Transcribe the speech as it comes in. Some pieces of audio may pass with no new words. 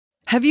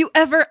Have you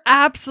ever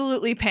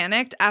absolutely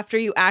panicked after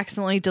you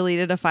accidentally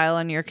deleted a file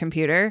on your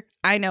computer?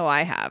 I know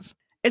I have.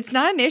 It's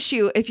not an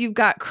issue if you've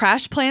got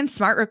CrashPlan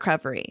Smart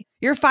Recovery.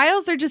 Your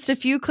files are just a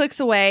few clicks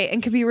away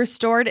and can be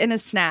restored in a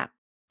snap.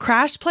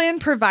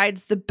 CrashPlan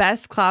provides the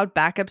best cloud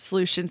backup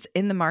solutions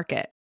in the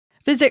market.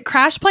 Visit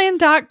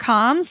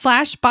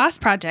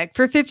crashplan.com/bossproject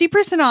for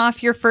 50%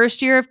 off your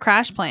first year of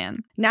CrashPlan.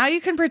 Now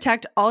you can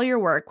protect all your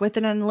work with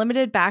an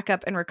unlimited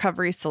backup and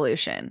recovery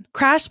solution.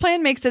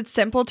 CrashPlan makes it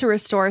simple to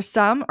restore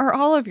some or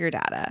all of your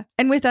data.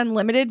 And with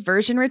unlimited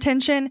version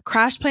retention,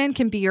 CrashPlan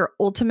can be your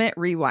ultimate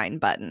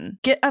rewind button.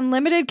 Get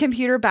unlimited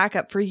computer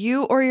backup for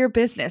you or your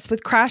business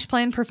with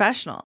CrashPlan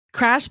Professional.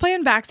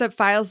 CrashPlan backs up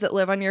files that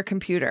live on your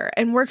computer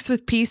and works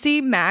with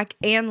PC, Mac,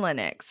 and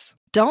Linux.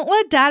 Don't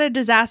let data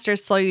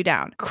disasters slow you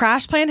down.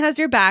 CrashPlan has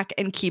your back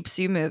and keeps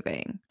you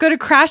moving. Go to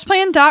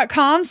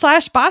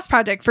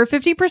crashplan.com/bossproject for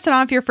 50%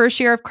 off your first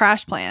year of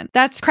CrashPlan.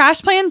 That's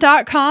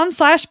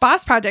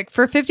crashplan.com/bossproject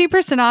for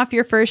 50% off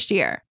your first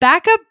year.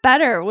 Back up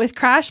better with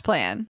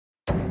CrashPlan.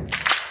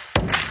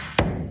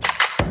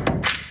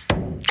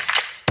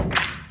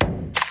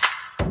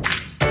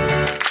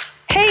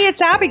 Hey,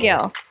 it's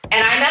Abigail.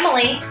 And I'm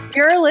Emily.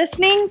 You're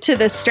listening to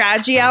the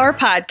Strategy Hour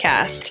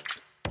podcast.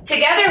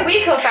 Together,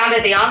 we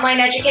co-founded the online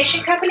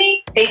education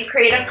company, Think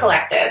Creative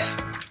Collective.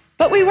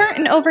 But we weren't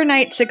an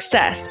overnight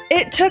success.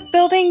 It took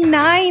building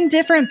 9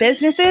 different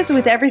businesses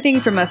with everything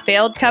from a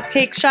failed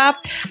cupcake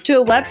shop to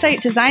a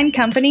website design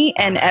company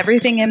and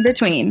everything in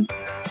between.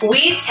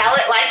 We tell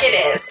it like it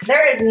is.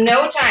 There is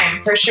no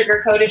time for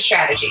sugar-coated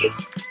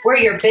strategies. We're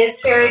your biz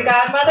fairy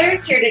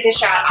godmothers here to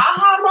dish out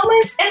aha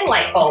moments and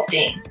light bulb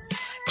dings.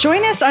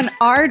 Join us on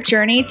our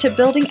journey to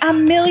building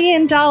 $1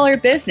 million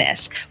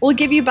business. We'll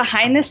give you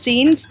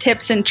behind-the-scenes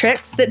tips and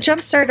tricks that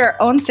jumpstart our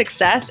own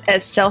success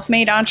as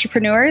self-made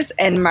entrepreneurs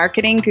and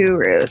marketing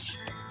gurus.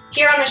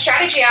 Here on the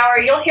Strategy Hour,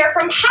 you'll hear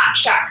from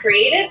hotshot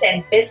creatives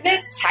and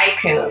business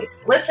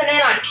tycoons. Listen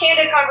in on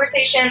candid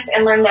conversations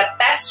and learn the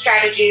best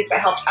strategies that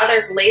helped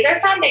others lay their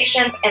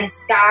foundations and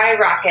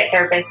skyrocket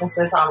their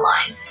businesses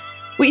online.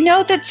 We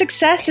know that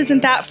success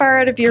isn't that far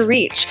out of your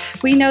reach.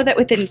 We know that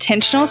with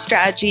intentional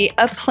strategy,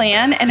 a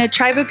plan, and a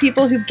tribe of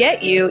people who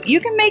get you, you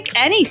can make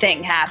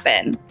anything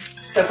happen.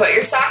 So put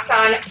your socks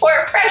on, pour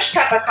a fresh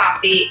cup of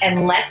coffee,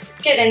 and let's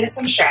get into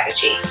some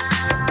strategy.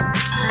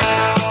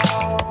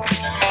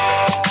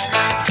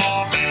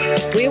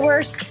 We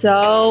were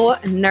so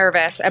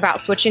nervous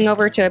about switching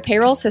over to a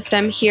payroll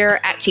system here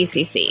at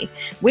TCC.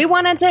 We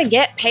wanted to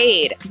get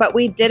paid, but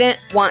we didn't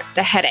want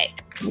the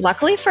headache.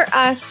 Luckily for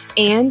us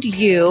and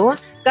you,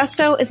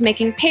 Gusto is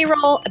making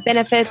payroll,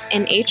 benefits,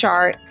 and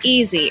HR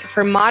easy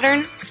for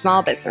modern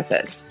small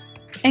businesses.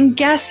 And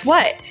guess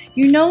what?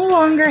 You no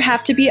longer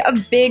have to be a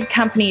big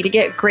company to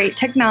get great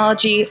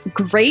technology,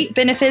 great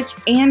benefits,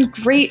 and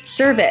great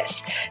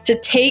service to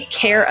take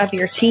care of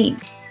your team.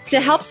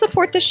 To help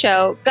support the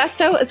show,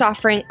 Gusto is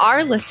offering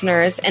our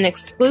listeners an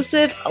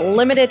exclusive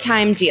limited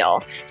time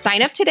deal.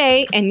 Sign up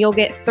today and you'll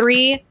get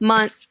 3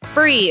 months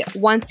free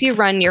once you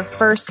run your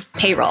first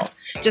payroll.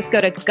 Just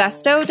go to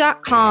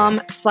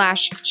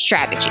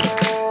gusto.com/strategy.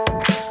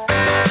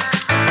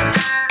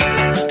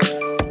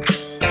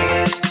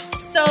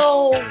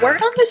 So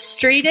word on the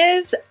street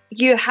is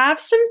you have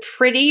some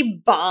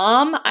pretty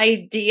bomb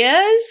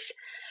ideas,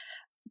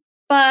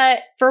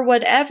 but for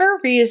whatever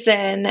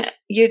reason,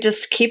 you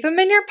just keep them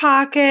in your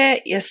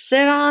pocket, you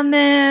sit on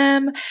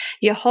them,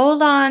 you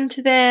hold on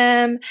to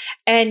them,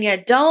 and you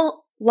don't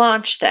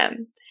launch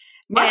them.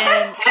 What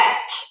the heck?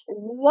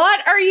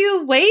 What are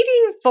you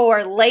waiting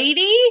for,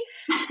 lady?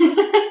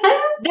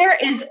 There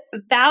is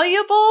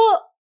valuable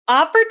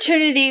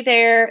opportunity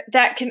there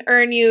that can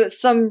earn you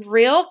some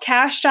real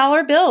cash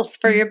dollar bills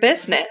for your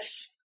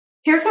business.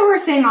 Here's what we're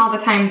saying all the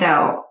time,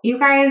 though. You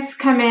guys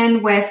come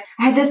in with,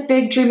 I have this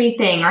big dreamy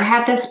thing, or I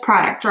have this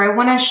product, or I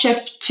want to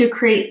shift to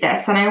create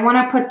this, and I want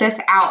to put this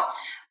out.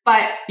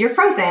 But you're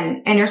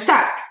frozen, and you're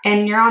stuck,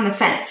 and you're on the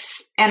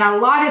fence. And a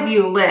lot of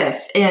you live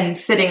in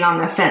sitting on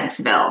the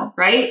fenceville,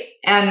 right?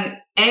 And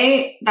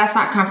that's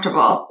not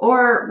comfortable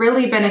or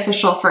really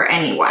beneficial for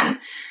anyone.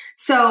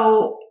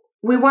 So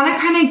we want to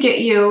kind of get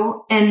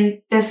you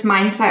in this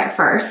mindset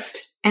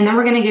first. And then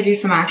we're going to give you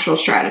some actual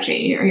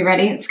strategy. Are you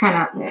ready? It's kind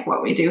of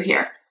what we do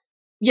here.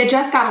 You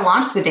just got to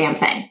launch the damn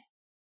thing.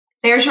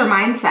 There's your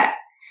mindset.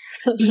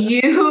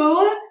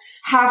 You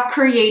have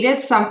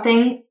created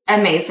something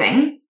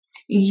amazing.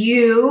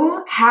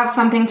 You have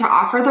something to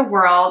offer the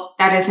world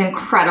that is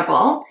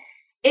incredible.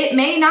 It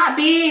may not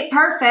be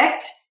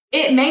perfect.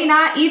 It may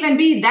not even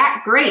be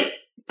that great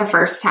the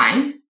first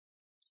time.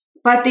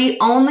 But the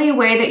only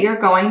way that you're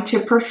going to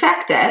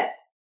perfect it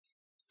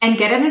and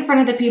get it in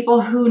front of the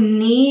people who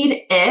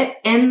need it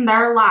in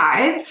their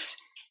lives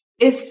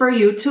is for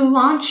you to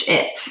launch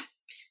it.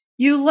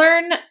 You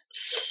learn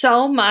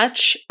so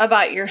much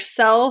about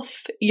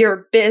yourself,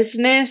 your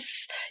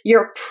business,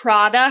 your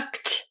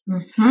product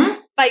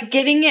by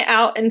getting it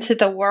out into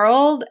the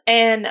world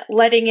and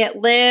letting it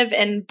live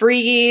and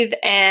breathe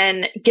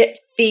and get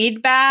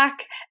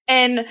feedback.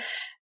 And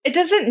It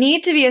doesn't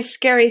need to be a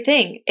scary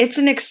thing. It's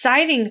an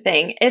exciting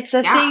thing. It's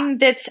a thing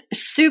that's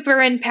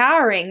super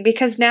empowering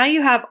because now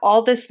you have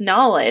all this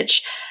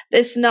knowledge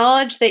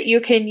that you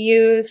can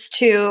use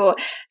to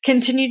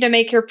continue to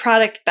make your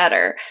product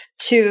better,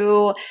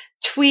 to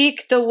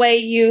tweak the way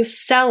you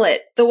sell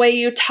it, the way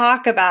you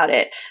talk about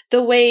it,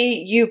 the way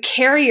you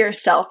carry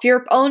yourself,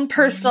 your own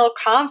personal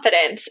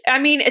confidence. I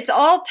mean, it's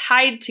all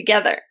tied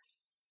together.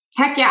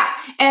 Heck yeah.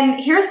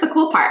 And here's the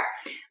cool part.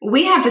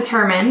 We have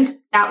determined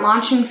that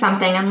launching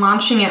something and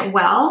launching it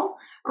well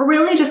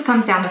really just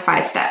comes down to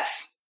 5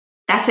 steps.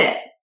 That's it.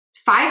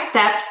 5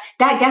 steps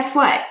that, guess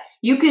what?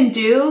 You can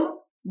do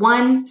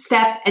 1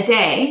 step a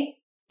day.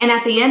 And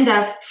at the end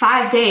of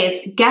 5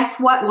 days, guess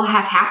what will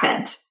have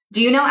happened?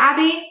 Do you know,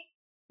 Abby?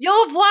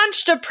 You'll have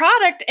launched a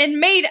product and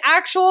made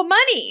actual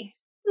money.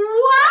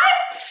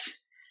 What?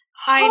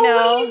 I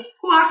know.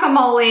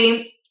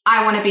 Guacamole.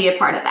 I want to be a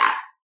part of that.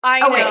 I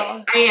know.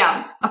 Wait, I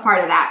am a part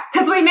of that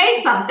because we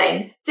made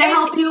something to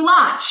help you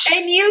launch.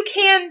 And you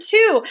can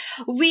too.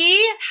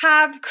 We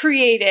have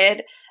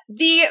created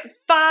the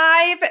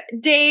 5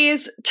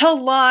 days to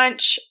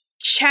launch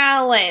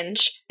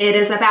challenge. It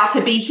is about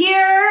to be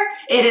here.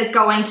 It is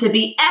going to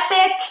be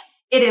epic.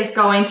 It is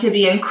going to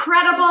be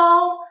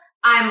incredible.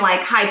 I'm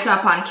like hyped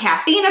up on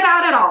caffeine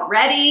about it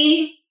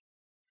already.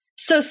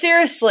 So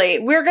seriously,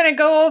 we're going to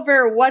go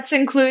over what's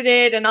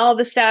included and all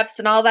the steps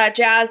and all that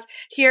jazz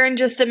here in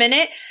just a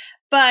minute.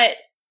 But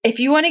if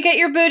you want to get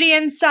your booty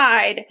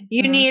inside,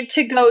 you need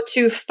to go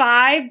to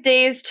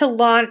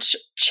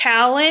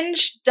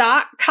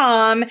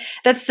 5days-to-launch-challenge.com.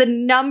 That's the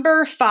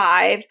number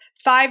 5,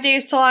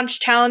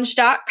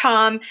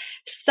 5days-to-launch-challenge.com.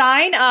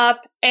 Sign up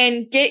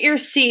and get your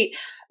seat.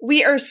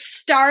 We are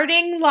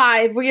starting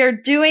live. We are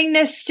doing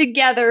this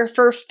together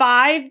for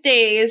 5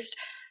 days,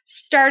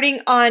 starting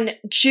on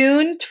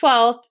June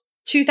 12th,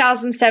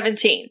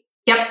 2017.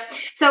 Yep.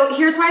 So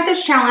here's why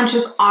this challenge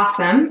is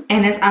awesome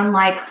and is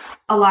unlike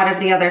a lot of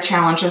the other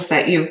challenges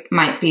that you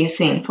might be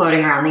seeing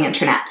floating around the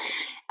internet.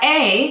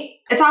 A,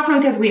 it's awesome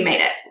because we made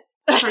it.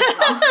 First of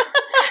all,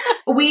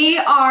 we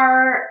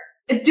are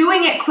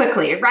doing it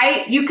quickly,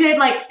 right? You could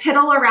like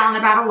piddle around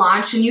about a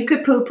launch and you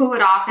could poo-poo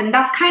it off. And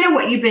that's kind of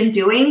what you've been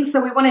doing.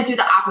 So we want to do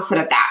the opposite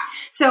of that.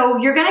 So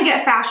you're going to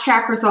get fast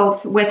track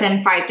results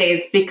within 5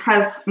 days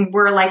because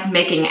we're like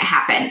making it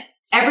happen.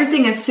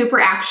 Everything is super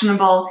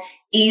actionable,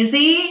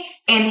 easy,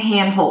 and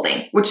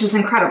hand-holding, which is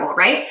incredible,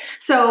 right?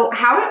 So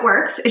how it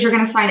works is you're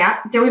going to sign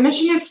up. Did we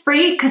mention it's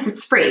free? Because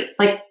it's free.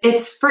 Like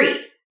it's free.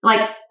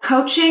 Like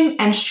coaching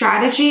and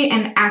strategy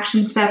and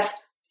action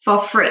steps for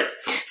free.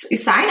 So you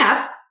sign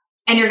up.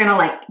 And you're going to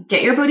like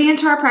get your booty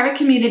into our private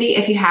community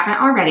if you haven't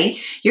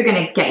already. You're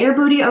going to get your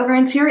booty over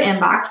into your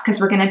inbox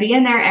because we're going to be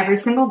in there every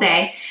single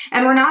day.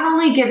 And we're not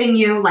only giving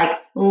you like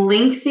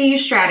lengthy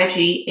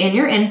strategy in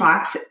your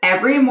inbox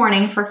every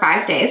morning for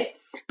 5 days,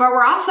 but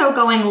we're also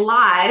going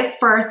live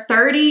for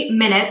 30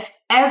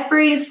 minutes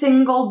every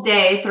single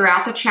day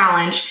throughout the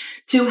challenge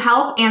to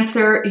help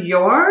answer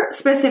your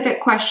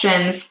specific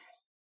questions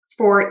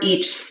for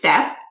each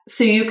step.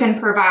 So you can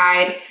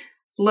provide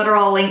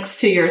literal links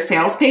to your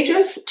sales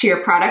pages, to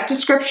your product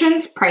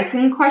descriptions,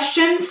 pricing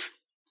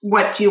questions,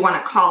 what do you want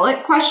to call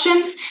it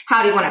questions,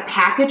 how do you want to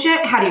package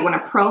it, how do you want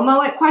to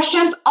promo it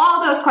questions,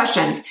 all those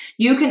questions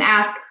you can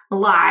ask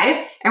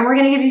live and we're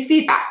going to give you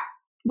feedback,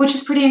 which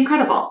is pretty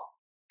incredible.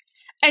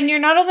 And you're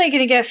not only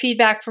going to get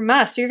feedback from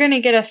us, you're going to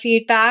get a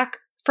feedback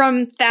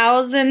from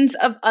thousands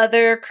of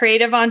other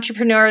creative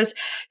entrepreneurs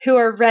who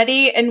are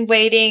ready and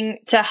waiting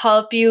to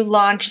help you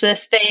launch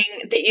this thing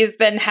that you've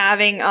been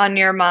having on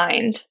your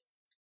mind.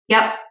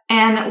 Yep.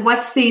 And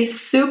what's the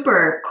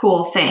super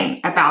cool thing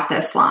about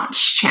this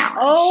launch challenge?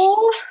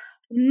 Oh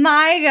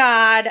my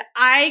God.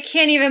 I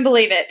can't even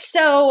believe it.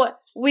 So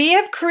we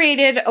have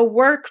created a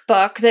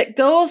workbook that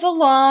goes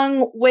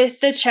along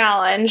with the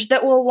challenge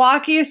that will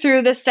walk you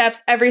through the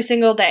steps every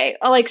single day.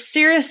 Like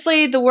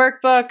seriously, the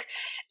workbook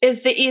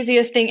is the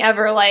easiest thing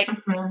ever. Like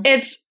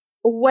it's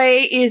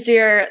way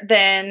easier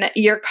than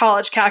your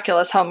college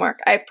calculus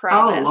homework. I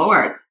promise. Oh,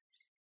 Lord.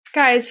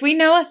 Guys, we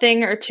know a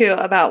thing or two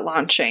about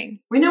launching.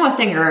 We know a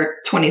thing or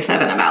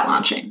 27 about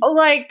launching.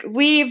 Like,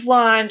 we've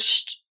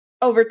launched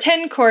over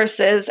 10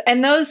 courses,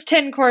 and those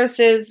 10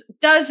 courses,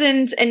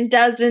 dozens and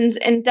dozens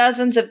and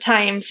dozens of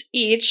times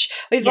each.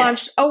 We've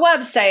launched a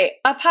website,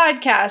 a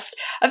podcast,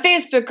 a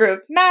Facebook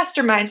group,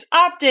 masterminds,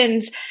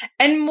 opt-ins,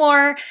 and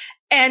more.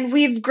 And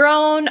we've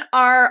grown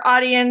our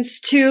audience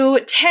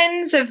to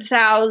tens of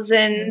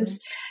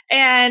thousands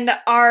and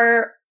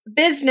our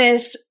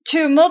business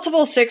to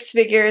multiple 6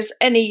 figures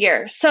in a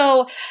year.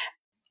 So,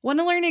 want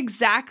to learn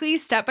exactly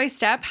step by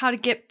step how to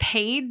get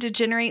paid to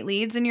generate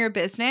leads in your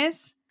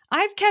business?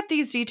 I've kept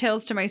these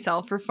details to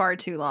myself for far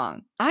too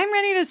long. I'm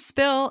ready to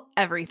spill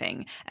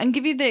everything and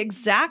give you the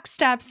exact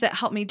steps that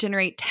help me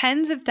generate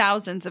tens of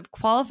thousands of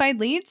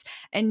qualified leads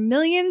and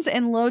millions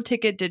in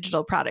low-ticket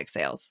digital product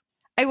sales.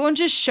 I won't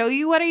just show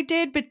you what I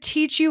did, but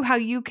teach you how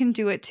you can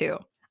do it too.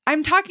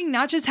 I'm talking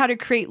not just how to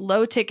create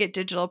low-ticket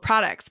digital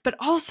products, but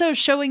also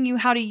showing you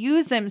how to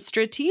use them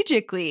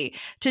strategically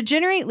to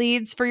generate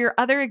leads for your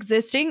other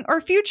existing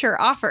or future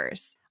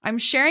offers. I'm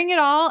sharing it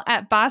all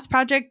at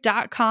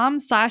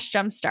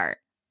bossproject.com/jumpstart,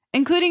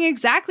 including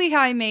exactly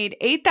how I made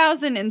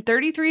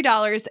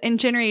 $8,033 and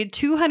generated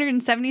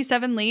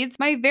 277 leads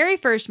my very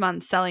first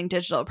month selling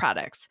digital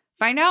products.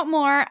 Find out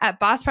more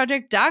at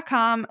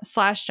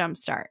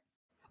bossproject.com/jumpstart.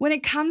 When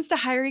it comes to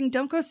hiring,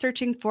 don't go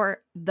searching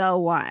for the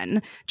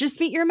one. Just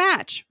meet your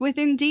match with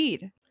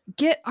Indeed.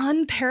 Get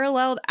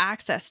unparalleled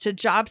access to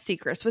job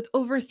seekers with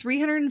over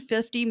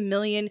 350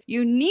 million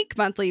unique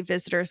monthly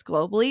visitors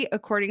globally,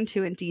 according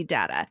to Indeed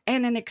data,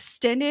 and an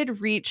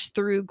extended reach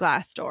through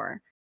Glassdoor.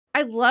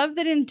 I love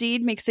that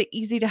Indeed makes it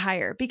easy to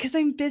hire because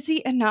I'm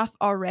busy enough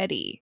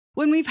already.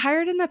 When we've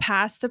hired in the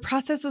past, the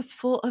process was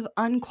full of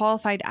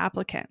unqualified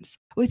applicants.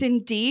 With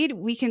Indeed,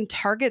 we can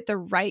target the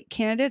right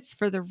candidates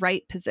for the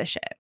right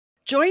position.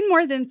 Join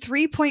more than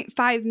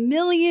 3.5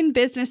 million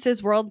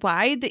businesses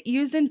worldwide that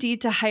use Indeed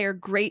to hire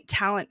great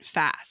talent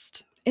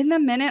fast. In the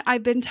minute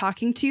I've been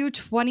talking to you,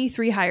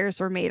 23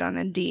 hires were made on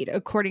Indeed,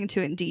 according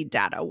to Indeed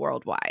data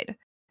worldwide.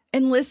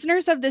 And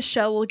listeners of this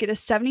show will get a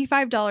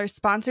 $75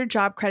 sponsored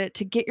job credit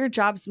to get your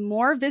jobs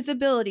more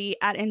visibility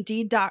at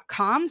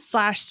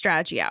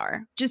Indeed.com/Strategy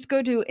Hour. Just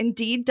go to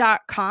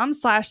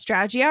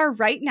Indeed.com/Strategy Hour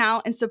right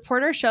now and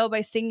support our show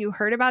by saying you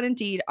heard about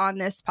Indeed on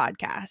this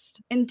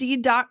podcast.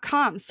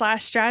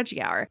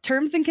 Indeed.com/Strategy Hour.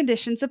 Terms and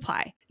conditions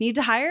apply. Need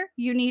to hire?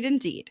 You need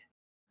Indeed.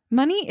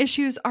 Money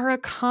issues are a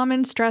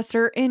common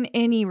stressor in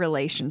any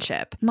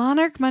relationship.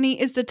 Monarch Money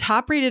is the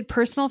top-rated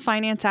personal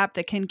finance app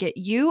that can get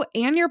you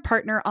and your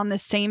partner on the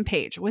same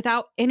page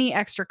without any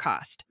extra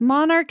cost.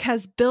 Monarch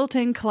has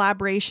built-in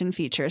collaboration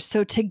features,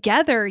 so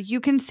together you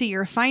can see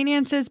your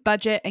finances,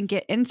 budget, and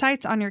get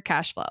insights on your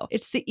cash flow.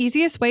 It's the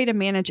easiest way to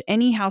manage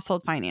any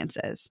household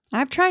finances.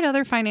 I've tried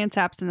other finance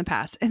apps in the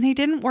past, and they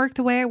didn't work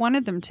the way I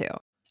wanted them to.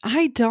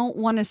 I don't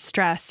want to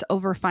stress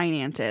over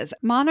finances.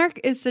 Monarch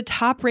is the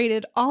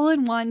top-rated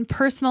all-in-one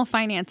personal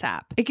finance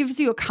app. It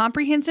gives you a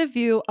comprehensive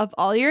view of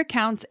all your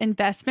accounts,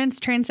 investments,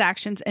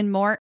 transactions, and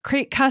more.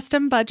 Create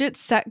custom budgets,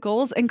 set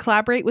goals, and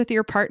collaborate with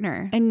your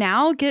partner. And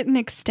now get an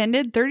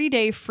extended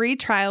 30-day free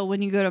trial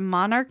when you go to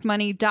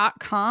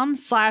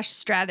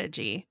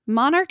monarchmoney.com/strategy.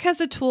 Monarch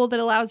has a tool that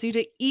allows you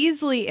to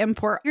easily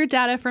import your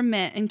data from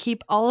Mint and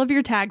keep all of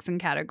your tags and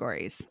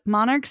categories.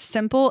 Monarch's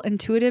simple,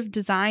 intuitive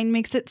design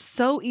makes it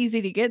so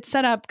easy to get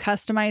set up,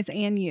 customize,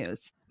 and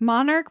use.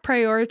 Monarch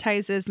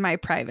prioritizes my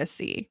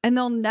privacy, and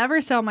they'll never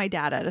sell my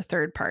data to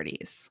third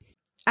parties.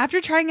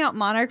 After trying out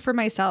Monarch for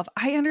myself,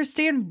 I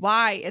understand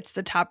why it's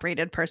the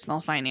top-rated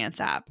personal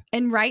finance app.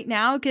 And right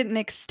now, get an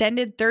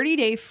extended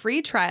 30-day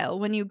free trial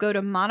when you go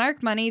to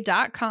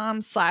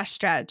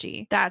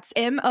monarchmoney.com/strategy. That's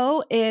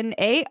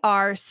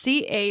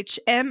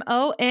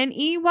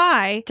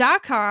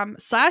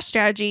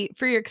MONARCHMONEY.com/strategy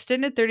for your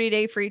extended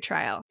 30-day free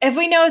trial. If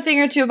we know a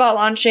thing or two about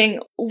launching,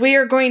 we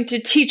are going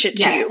to teach it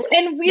to you.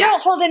 And we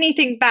don't hold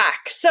anything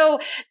back. So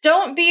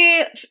don't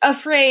be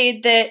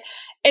afraid that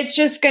it's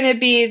just going to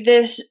be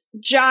this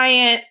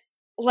giant,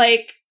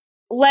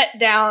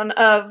 letdown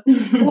of,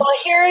 well,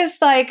 here's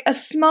a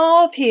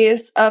small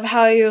piece of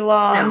how you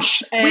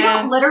launch. No. We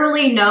don't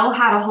literally know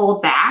how to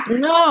hold back.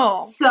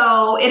 No.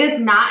 So it is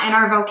not in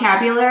our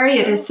vocabulary.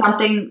 It is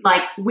something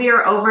we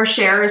are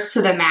overshares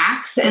to the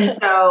max. And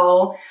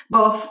so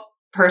both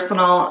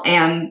personal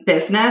and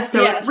business.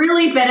 So it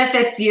really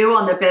benefits you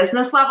on the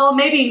business level,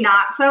 maybe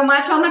not so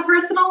much on the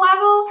personal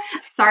level.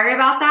 Sorry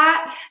about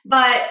that.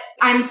 But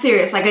I'm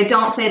serious. I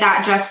don't say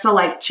that just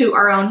to toot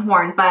our own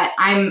horn, but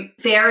I'm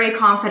very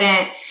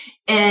confident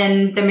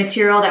in the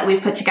material that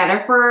we've put together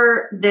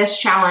for this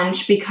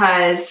challenge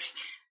because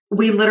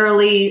we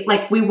literally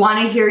we want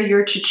to hear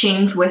your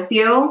cha-chings with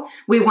you.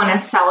 We want to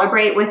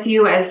celebrate with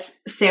you as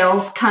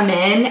sales come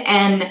in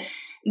and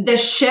the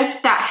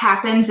shift that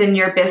happens in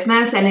your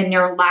business and in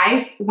your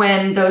life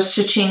when those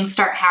cha-chings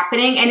start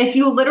happening. And if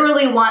you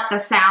literally want the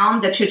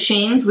sound, the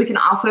cha-chings, we can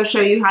also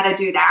show you how to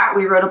do that.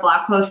 We wrote a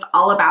blog post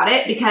all about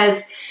it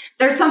because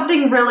there's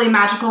something really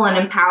magical and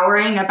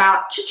empowering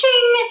about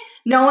cha-ching,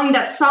 knowing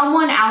that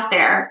someone out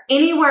there,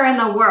 anywhere in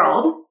the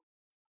world,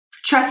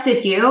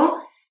 trusted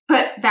you,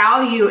 put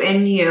value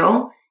in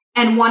you,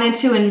 and wanted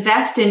to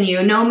invest in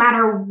you no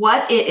matter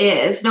what it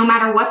is, no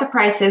matter what the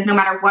price is, no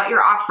matter what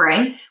you're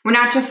offering. We're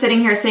not just sitting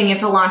here saying you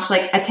have to launch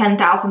a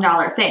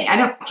 $10,000 thing. I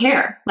don't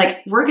care.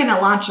 We're going to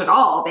launch it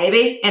all,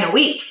 baby, in a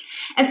week.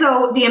 And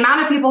so the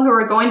amount of people who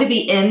are going to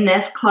be in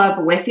this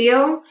club with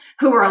you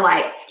who are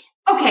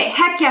okay,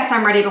 heck yes,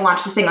 I'm ready to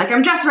launch this thing.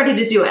 I'm just ready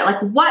to do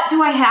it. What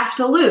do I have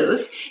to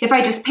lose if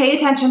I just pay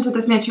attention to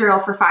this material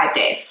for 5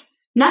 days?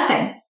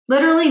 Nothing.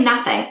 Literally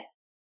nothing.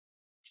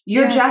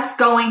 You're just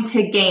going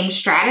to gain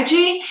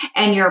strategy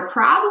and you're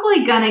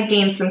probably going to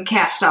gain some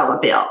cash dollar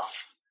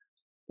bills.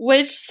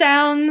 Which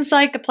sounds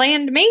like a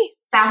plan to me.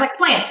 Sounds like a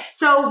plan.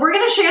 So we're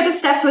going to share the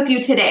steps with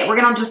you today. We're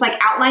going to just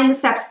outline the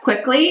steps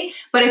quickly.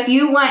 But if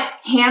you want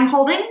hand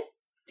holding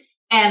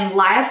and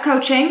live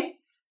coaching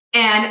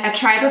and a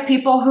tribe of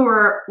people who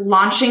are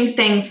launching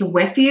things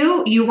with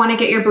you, you want to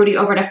get your booty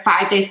over to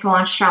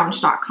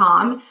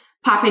 5daystoLaunchChallenge.com,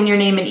 pop in your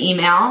name and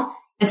email,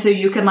 and so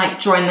you can like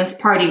join this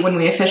party when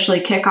we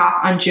officially kick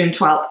off on June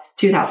 12th,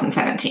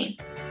 2017.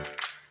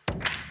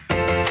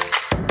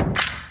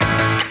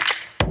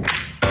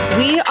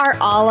 We are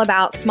all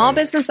about small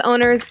business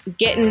owners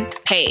getting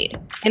paid.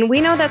 And we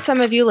know that some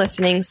of you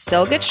listening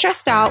still get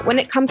stressed out when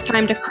it comes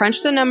time to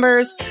crunch the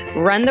numbers,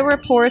 run the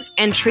reports,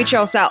 and treat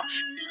yourself.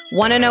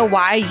 Want to know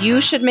why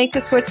you should make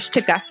the switch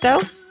to Gusto?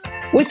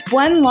 With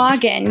one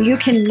login, you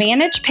can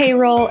manage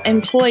payroll,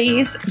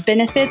 employees,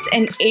 benefits,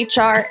 and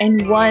HR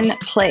in one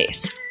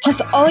place. Plus,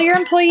 all your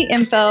employee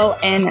info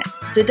and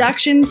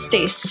deductions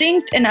stay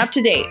synced and up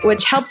to date,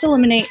 which helps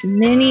eliminate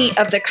many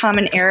of the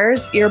common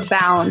errors you're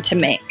bound to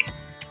make.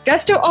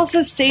 Gusto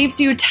also saves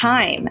you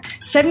time.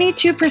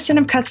 72%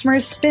 of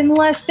customers spend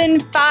less than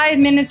 5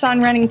 minutes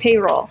on running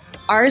payroll.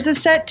 Ours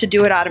is set to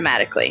do it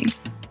automatically.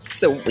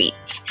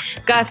 Sweet.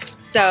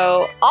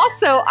 Gusto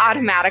also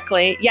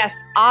automatically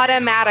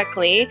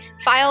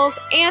files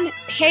and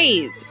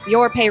pays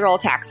your payroll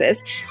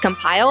taxes,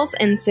 compiles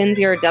and sends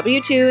your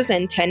W-2s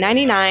and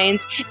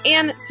 1099s,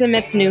 and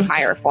submits new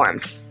hire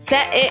forms.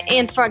 Set it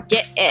and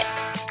forget it.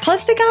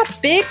 Plus, they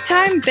got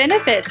big-time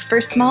benefits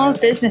for small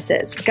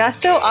businesses.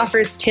 Gusto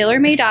offers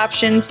tailor-made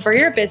options for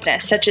your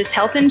business, such as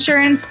health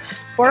insurance,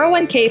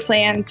 401k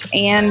plans,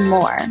 and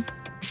more.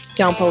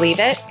 Don't believe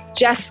it?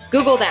 Just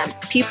Google them.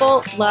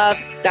 People love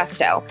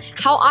Gusto.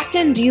 How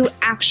often do you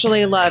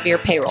actually love your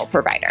payroll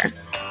provider?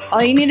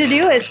 All you need to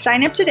do is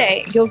sign up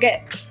today. You'll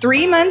get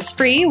 3 months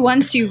free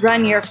once you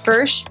run your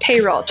first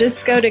payroll.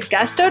 Just go to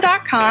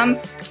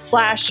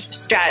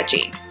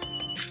gusto.com/strategy.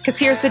 Because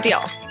here's the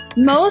deal.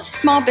 Most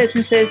small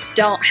businesses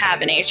don't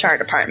have an HR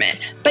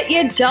department, but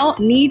you don't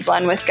need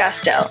one with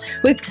Gusto.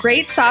 With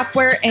great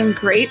software and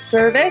great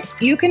service,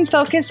 you can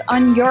focus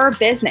on your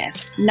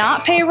business,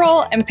 not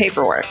payroll and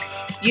paperwork.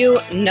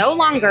 You no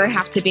longer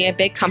have to be a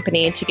big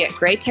company to get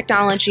great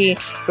technology,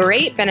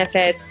 great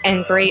benefits,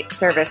 and great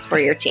service for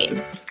your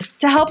team.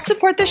 To help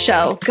support the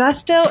show,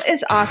 Gusto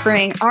is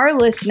offering our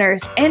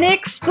listeners an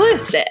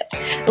exclusive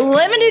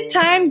limited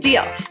time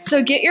deal.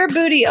 So get your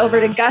booty over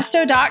to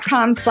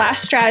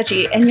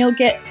gusto.com/strategy and you'll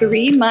get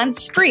 3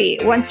 months free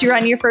once you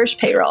run your first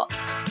payroll.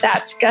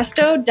 That's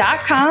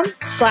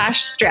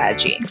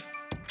gusto.com/strategy.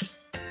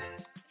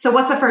 So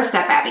what's the first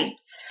step, Abby?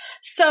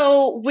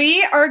 So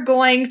we are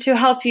going to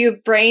help you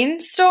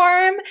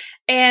brainstorm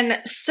and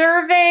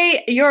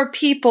survey your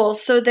people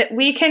so that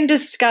we can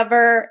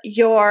discover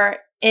your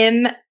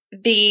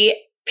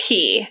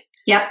MVP.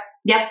 Yep.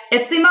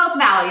 It's the most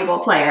valuable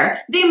player,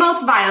 the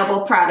most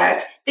viable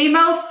product, the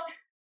most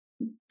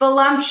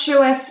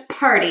voluptuous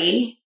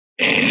party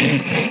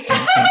that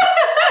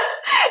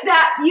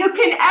you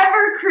can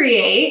ever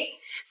create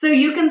so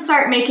you can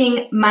start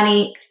making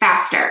money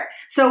faster.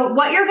 So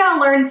what you're going to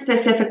learn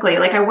specifically,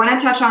 like I want to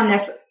touch on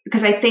this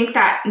because I think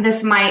that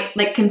this might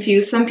like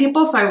confuse some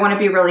people. So I want to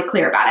be really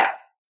clear about it.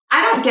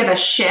 I don't give a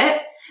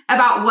shit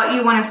about what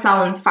you want to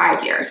sell in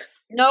 5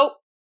 years. Nope.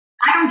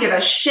 I don't give a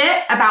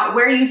shit about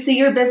where you see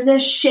your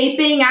business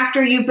shaping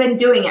after you've been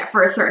doing it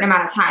for a certain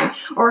amount of time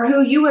or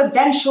who you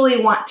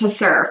eventually want to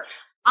serve.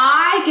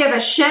 I give a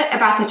shit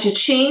about the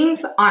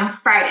cha-chings on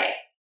Friday.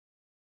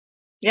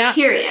 Yeah.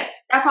 Period.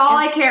 That's all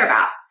I care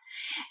about.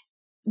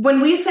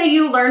 When we say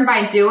you learn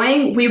by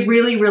doing, we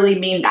really, really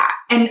mean that.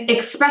 And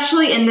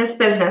especially in this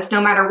business, no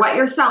matter what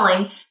you're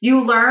selling,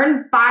 you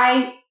learn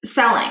by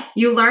selling.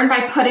 You learn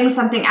by putting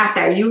something out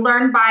there. You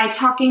learn by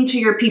talking to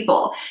your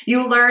people.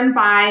 You learn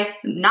by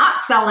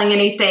not selling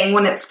anything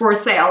when it's for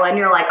sale and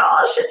you're like,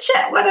 oh,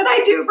 shit, what did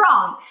I do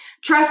wrong?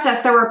 Trust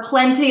us, there were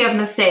plenty of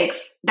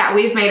mistakes that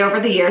we've made over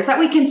the years that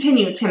we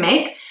continue to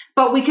make,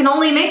 but we can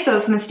only make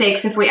those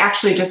mistakes if we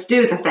actually just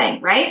do the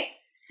thing, right?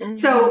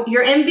 So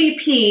your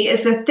MVP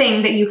is the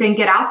thing that you can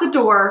get out the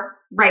door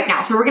right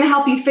now. So we're going to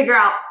help you figure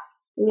out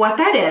what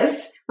that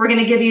is. We're going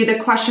to give you the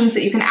questions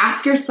that you can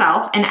ask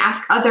yourself and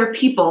ask other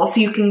people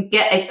so you can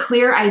get a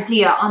clear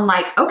idea on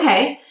like,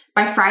 okay,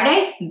 by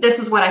Friday, this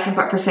is what I can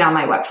put for sale on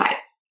my website.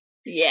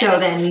 Yes. So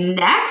then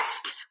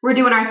next, we're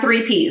doing our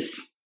 3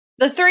 Ps.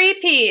 The 3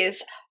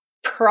 Ps: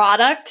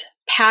 product,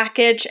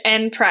 package,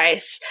 and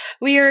price.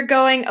 We are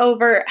going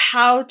over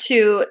how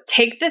to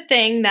take the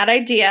thing, that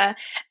idea,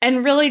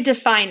 and really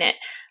define it.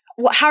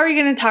 How are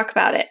you going to talk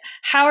about it?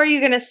 How are you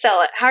going to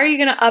sell it? How are you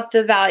going to up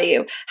the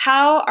value?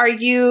 How are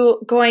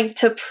you going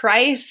to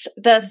price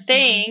the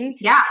thing?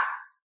 Yeah.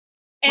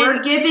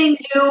 We're giving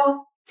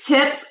you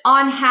tips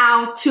on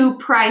how to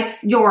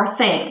price your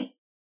thing.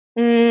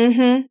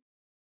 Mm-hmm.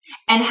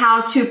 And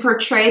how to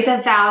portray the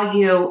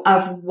value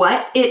of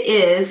what it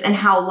is and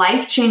how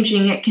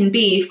life-changing it can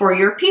be for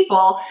your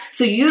people.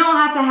 So you don't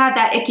have to have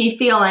that icky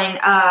feeling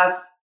of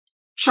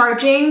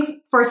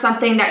charging for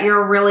something that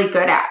you're really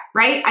good at,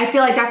 right? I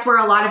feel like that's where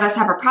a lot of us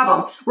have a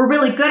problem. We're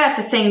really good at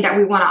the thing that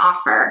we want to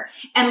offer.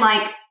 And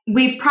like,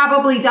 we've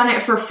probably done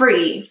it for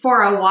free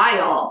for a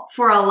while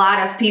for a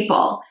lot of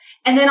people.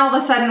 And then all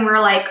of a sudden we're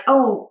like,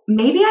 oh,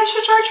 maybe I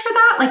should charge for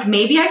that. Like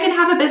maybe I can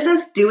have a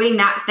business doing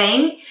that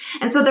thing.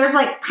 And so there's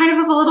like kind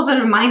of a little bit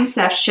of a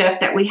mindset shift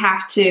that we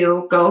have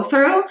to go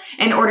through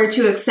in order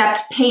to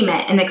accept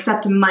payment and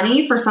accept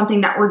money for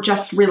something that we're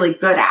just really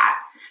good at.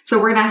 So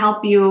we're going to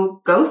help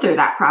you go through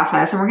that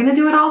process, and we're going to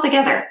do it all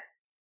together.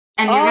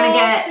 And you're going to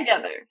get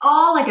together.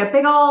 all like a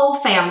big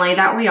old family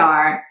that we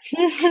are.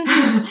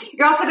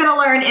 You're also going to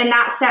learn in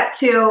that step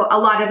too, a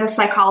lot of the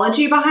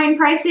psychology behind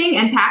pricing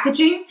and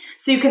packaging.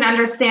 So you can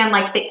understand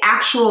like the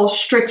actual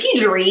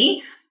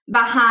strategery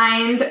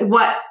behind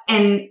what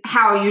and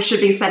how you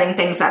should be setting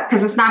things up.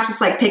 Because it's not just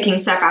like picking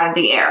stuff out of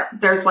the air.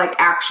 There's like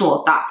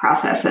actual thought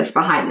processes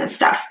behind this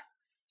stuff.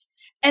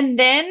 And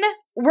then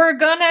we're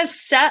going to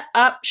set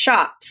up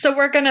shop. So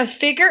we're going to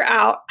figure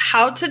out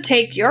how to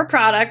take your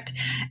product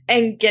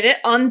and get it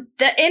on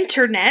the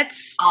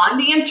internets. On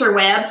the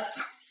interwebs.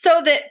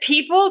 So that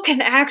people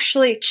can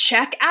actually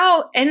check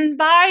out and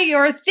buy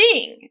your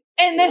thing.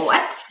 And this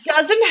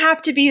doesn't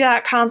have to be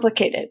that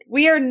complicated.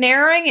 We are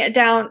narrowing it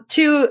down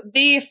to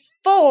the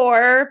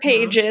 4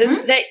 pages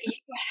that you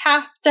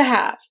have to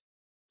have.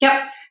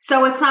 Yep.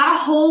 So it's not a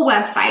whole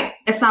website.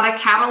 It's not a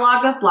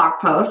catalog of blog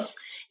posts.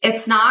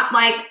 It's not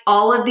like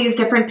all of these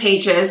different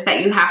pages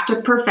that you have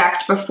to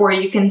perfect before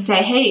you can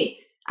say, hey,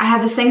 I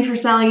have this thing for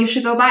sale. You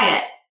should go buy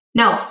it.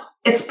 No,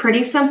 it's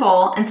pretty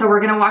simple. And so we're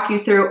going to walk you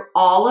through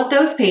all of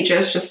those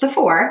pages, just the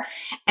 4,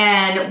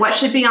 and what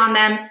should be on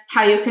them,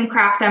 how you can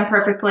craft them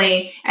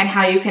perfectly, and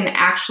how you can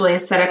actually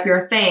set up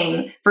your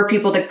thing for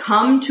people to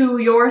come to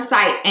your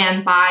site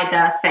and buy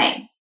the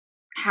thing.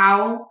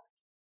 How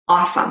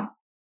awesome.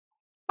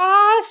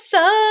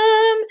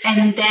 Awesome.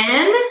 And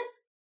then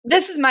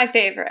this is my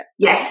favorite.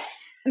 Yes.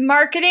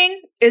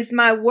 Marketing is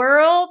my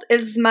world,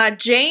 is my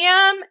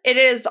jam. It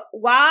is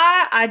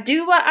why I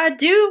do what I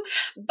do.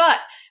 But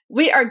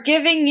we are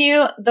giving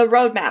you the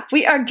roadmap.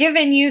 We are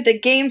giving you the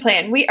game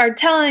plan. We are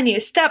telling you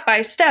step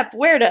by step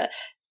where to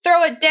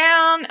throw it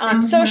down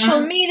on social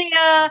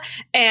media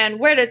and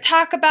where to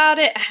talk about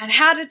it and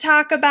how to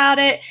talk about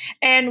it.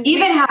 And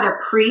even how to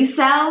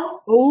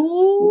pre-sell,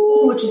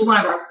 which is one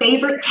of our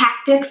favorite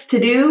tactics to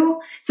do.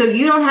 So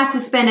you don't have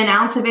to spend an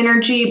ounce of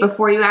energy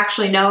before you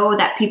actually know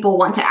that people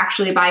want to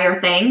actually buy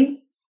your thing.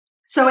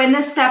 So in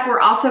this step,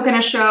 we're also going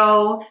to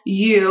show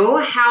you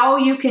how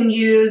you can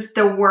use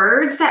the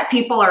words that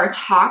people are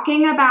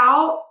talking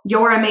about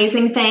your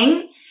amazing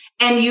thing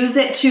and use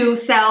it to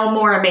sell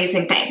more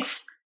amazing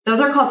things. Those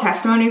are called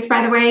testimonies,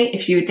 by the way,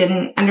 if you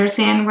didn't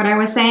understand what I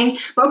was saying.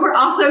 But we're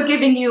also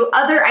giving you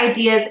other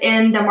ideas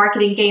in the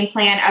marketing game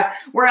plan of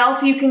where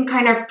else you can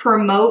kind of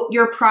promote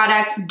your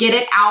product, get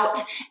it out,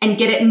 and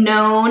get it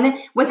known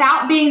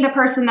without being the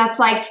person that's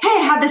like, hey,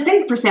 I have this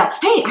thing for sale.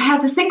 Hey, I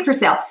have this thing for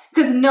sale.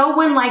 Because no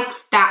one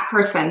likes that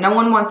person. No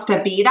one wants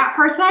to be that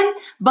person.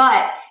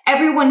 But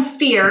everyone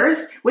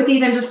fears, with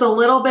even just a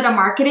little bit of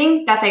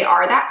marketing, that they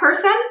are that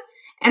person.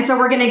 And so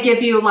we're going to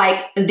give you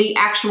like the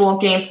actual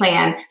game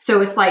plan.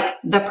 So it's like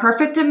the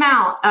perfect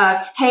amount of,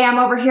 hey, I'm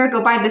over here,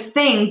 go buy this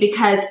thing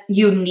because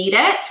you need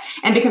it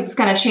and because it's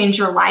going to change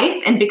your life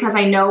and because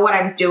I know what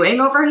I'm doing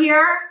over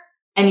here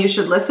and you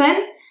should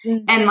listen,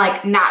 and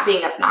like not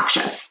being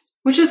obnoxious,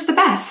 which is the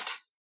best.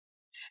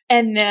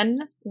 And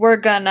then we're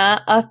going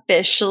to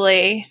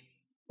officially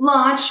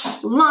launch,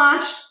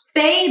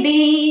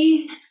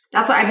 baby.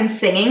 That's what I've been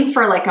singing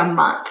for like a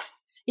month.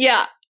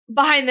 Yeah.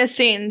 Behind the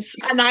scenes,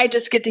 and I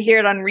just get to hear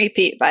it on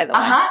repeat, by the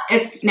way.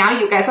 It's now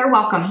you guys are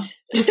welcome.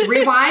 Just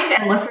rewind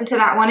and listen to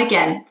that one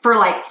again for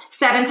like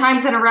 7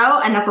 times in a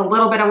row, and that's a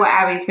little bit of what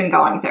Abby's been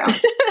going through.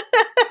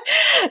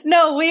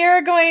 No, we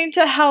are going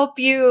to help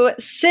you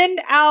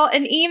send out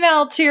an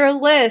email to your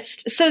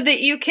list so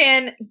that you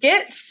can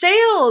get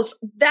sales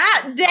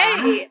that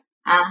day.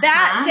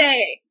 That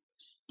day.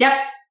 Yep.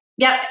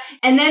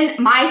 And then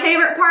my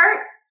favorite part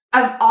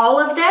of all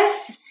of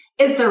this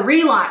is the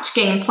relaunch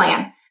game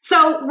plan.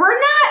 So we're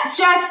not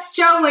just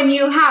showing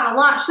you how to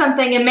launch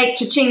something and make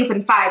cha-chings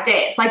in 5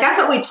 days. Like that's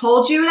what we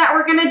told you that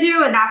we're going to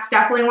do, and that's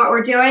definitely what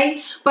we're doing.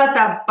 But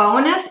the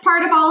bonus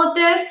part of all of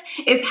this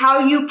is how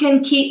you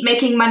can keep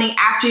making money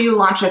after you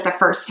launch it the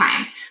first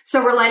time.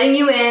 So we're letting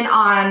you in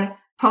on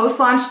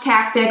post-launch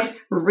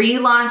tactics,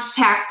 relaunch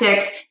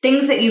tactics,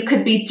 things that you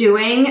could be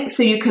doing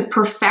so you could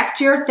perfect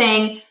your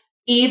thing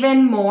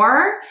even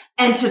more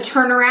and to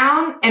turn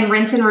around and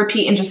rinse and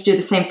repeat and just do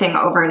the same thing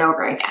over and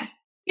over again.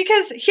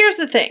 Because here's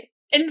the thing.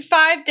 In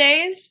 5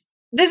 days,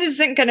 this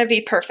isn't going to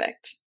be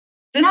perfect.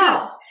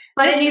 But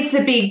it needs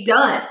to be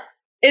done.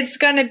 It's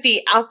going to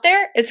be out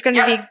there. It's going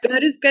to be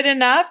good is good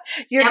enough.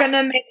 You're going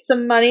to make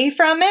some money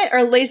from it, or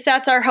at least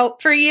that's our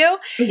hope for you.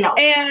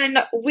 And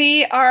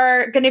we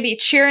are going to be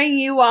cheering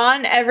you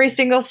on every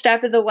single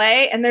step of the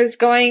way. And there's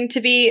going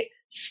to be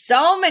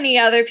so many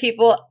other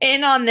people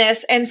in on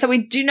this. And so we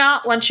do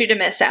not want you to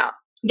miss out.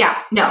 Yeah,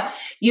 no.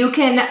 You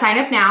can sign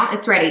up now.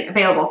 It's ready,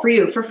 available for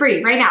you for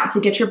free right now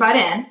to get your butt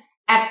in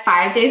at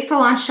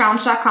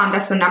 5daystolaunchchallenge.com.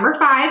 That's the number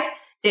 5,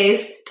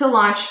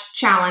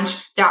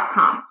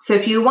 daystoLaunchChallenge.com. So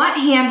if you want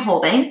hand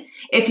holding,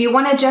 if you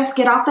want to just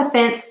get off the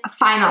fence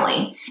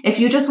finally, if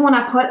you just want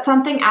to put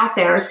something out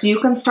there so you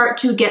can start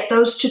to get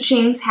those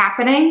cha-chings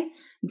happening,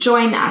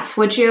 join us,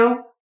 would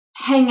you?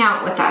 Hang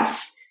out with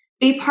us.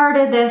 Be part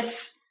of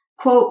this,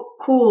 quote,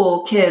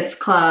 cool kids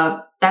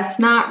club. That's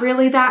not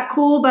really that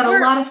cool, but a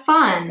lot of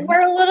fun.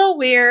 We're a little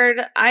weird.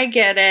 I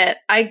get it.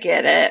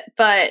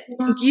 But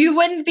you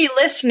wouldn't be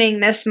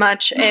listening this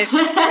much if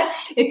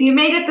if you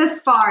made it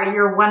this far,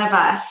 you're one of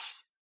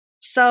us.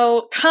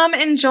 So come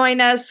and join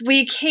us.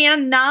 We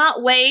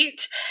cannot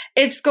wait.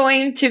 It's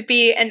going to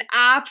be an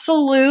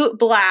absolute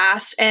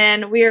blast,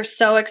 and we are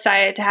so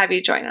excited to have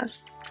you join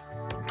us.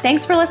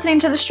 Thanks for listening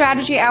to the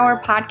Strategy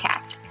Hour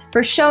podcast.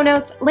 For show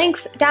notes,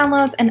 links,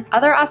 downloads, and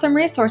other awesome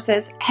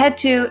resources, head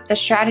to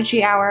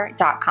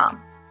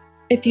thestrategyhour.com.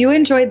 If you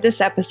enjoyed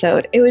this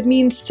episode, it would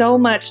mean so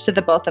much to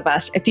the both of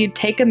us if you'd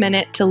take a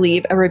minute to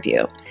leave a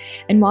review.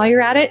 And while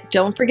you're at it,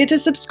 don't forget to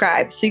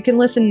subscribe so you can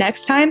listen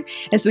next time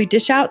as we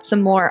dish out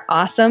some more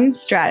awesome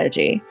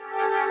strategy.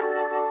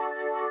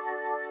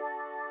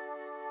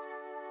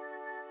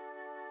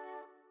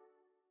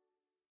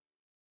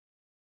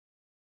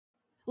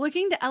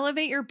 Looking to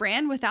elevate your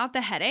brand without the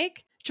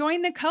headache?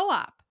 Join the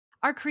Co-op,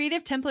 our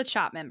creative template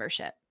shop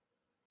membership.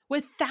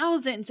 With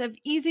thousands of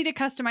easy to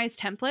customize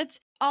templates,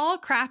 all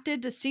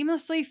crafted to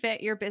seamlessly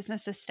fit your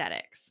business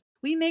aesthetics,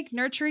 we make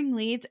nurturing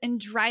leads and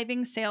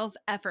driving sales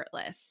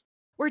effortless.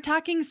 We're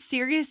talking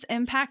serious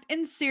impact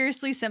and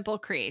seriously simple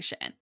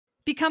creation.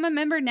 Become a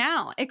member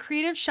now at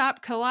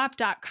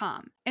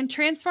creativeshopcoop.com and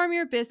transform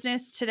your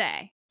business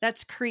today.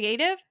 That's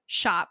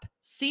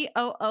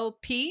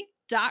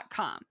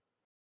creativeshopcoop.com.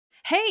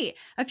 Hey,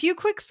 a few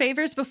quick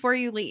favors before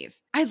you leave.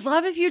 I'd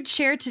love if you'd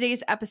share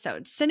today's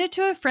episode, send it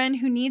to a friend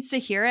who needs to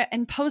hear it,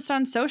 and post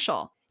on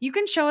social. You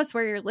can show us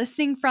where you're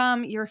listening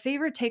from, your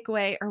favorite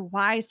takeaway, or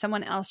why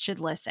someone else should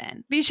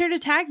listen. Be sure to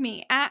tag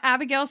me at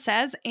Abigail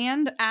Says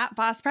and at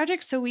Boss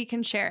Project so we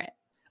can share it.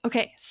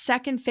 Okay,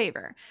 second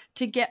favor.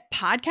 To get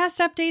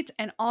podcast updates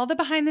and all the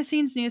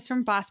behind-the-scenes news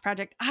from Boss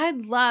Project,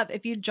 I'd love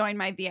if you'd join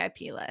my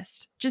VIP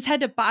list. Just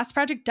head to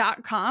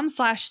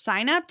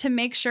bossproject.com/sign up to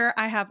make sure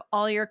I have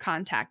all your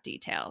contact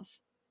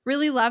details.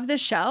 Really love the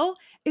show?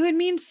 It would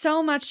mean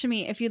so much to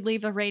me if you'd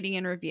leave a rating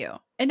and review.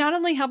 It not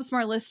only helps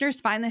more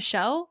listeners find the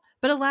show,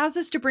 but allows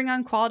us to bring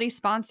on quality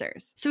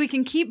sponsors so we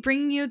can keep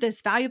bringing you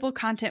this valuable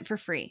content for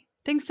free.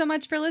 Thanks so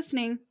much for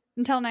listening.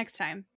 Until next time.